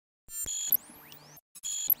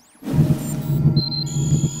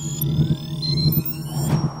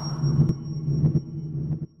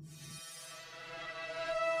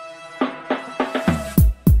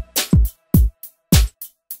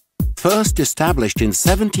First established in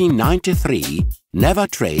 1793, Never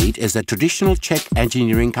Trade is a traditional Czech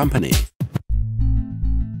engineering company,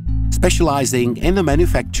 specializing in the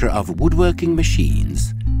manufacture of woodworking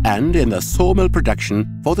machines and in the sawmill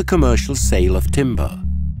production for the commercial sale of timber.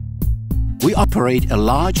 We operate a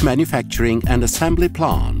large manufacturing and assembly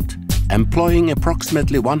plant, employing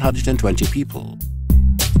approximately 120 people.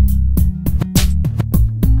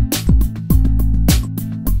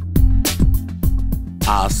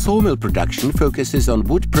 Our sawmill production focuses on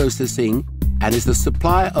wood processing and is the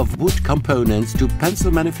supplier of wood components to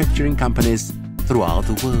pencil manufacturing companies throughout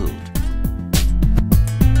the world.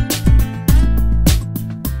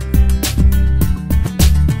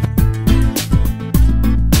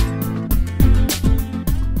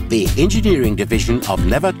 The engineering division of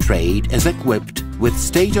Never Trade is equipped with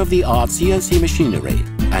state-of-the-art CNC machinery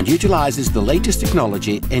and utilizes the latest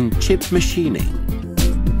technology in chip machining.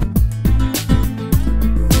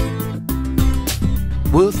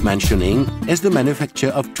 Worth mentioning is the manufacture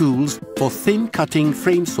of tools for thin cutting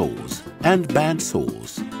frame saws and band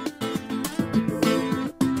saws.